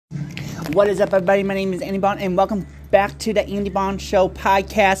What is up, everybody? My name is Andy Bond, and welcome back to the Andy Bond Show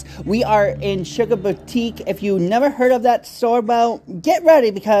podcast. We are in Sugar Boutique. If you never heard of that store, well, get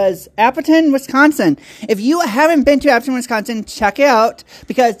ready because Appleton, Wisconsin. If you haven't been to Appleton, Wisconsin, check it out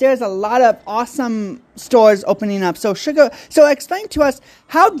because there's a lot of awesome stores opening up. So explain to us,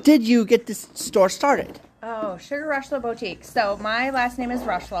 how did you get this store started? Oh, Sugar Rushlow Boutique. So my last name is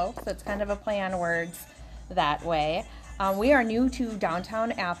Rushlow, so it's kind of a play on words that way. We are new to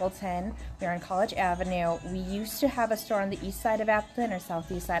downtown Appleton. We are on College Avenue. We used to have a store on the east side of Appleton or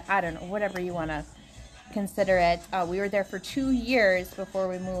southeast side. I don't know, whatever you want to consider it. We were there for 2 years before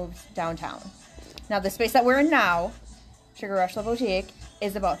we moved downtown. Now, the space that we're in now, Sugar Rushlow Boutique,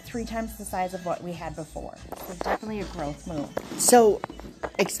 is about 3 times the size of what we had before. So definitely a growth move. So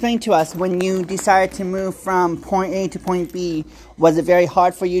explain to us, when you decided to move from point A to point B, was it very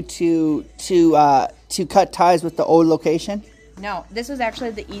hard for you to cut ties with the old location? No, this was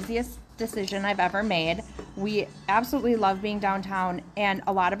actually the easiest decision I've ever made. We absolutely love being downtown, and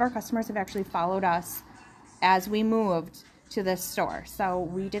a lot of our customers have actually followed us as we moved to this store. So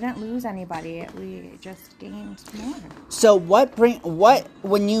we didn't lose anybody. We just gained more. So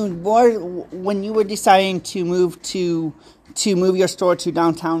when you were deciding to move your store to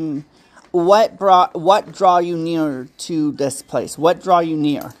downtown, what draw you near to this place? What draw you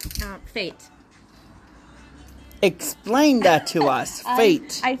near? Fate. Explain that to us.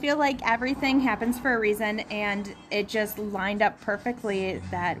 Fate. I feel like everything happens for a reason, and it just lined up perfectly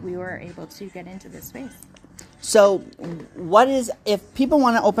that we were able to get into this space. So, if people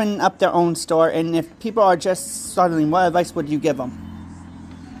want to open up their own store, and if people are just starting, what advice would you give them?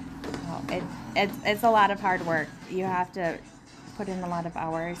 Oh, it's a lot of hard work. You have to put in a lot of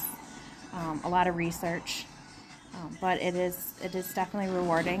hours, a lot of research, but it is definitely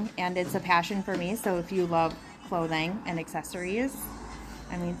rewarding, and it's a passion for me. So if you love clothing and accessories,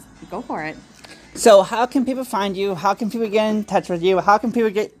 I mean, go for it. So how can people find you? How can people get in touch with you? How can people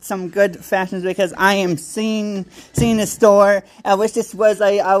get some good fashions? Because I am seeing the store. I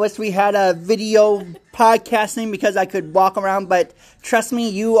wish we had a video podcasting because I could walk around. But trust me,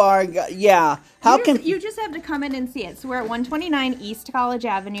 you are. Yeah. You just have to come in and see it. So we're at 129 East College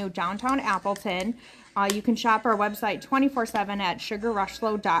Avenue, downtown Appleton. You can shop our website 24/7 at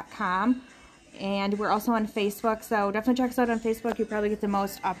sugarrushlow.com. And we're also on Facebook, so definitely check us out on Facebook. You probably get the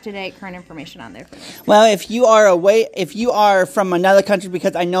most up-to-date current information on there for you. Well, if you are from another country,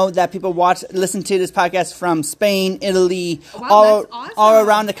 because I know that people listen to this podcast from Spain, Italy, Wow, that's awesome. all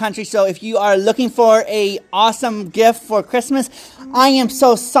around the country. So if you are looking for a awesome gift for Christmas, I am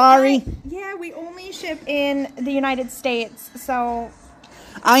so sorry. Yeah, we only ship in the United States, so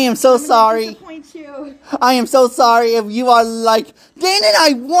I am so sorry. Disappoint you. I am so sorry if you are like, Dana,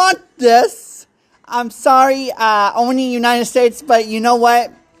 I want this. I'm sorry, only United States, but you know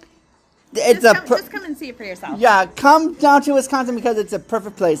what? Just come and see it for yourself. Yeah, come down to Wisconsin because it's a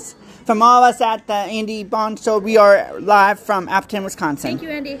perfect place. From all of us at the Andy Bond Show, we are live from Appleton, Wisconsin. Thank you,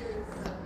 Andy.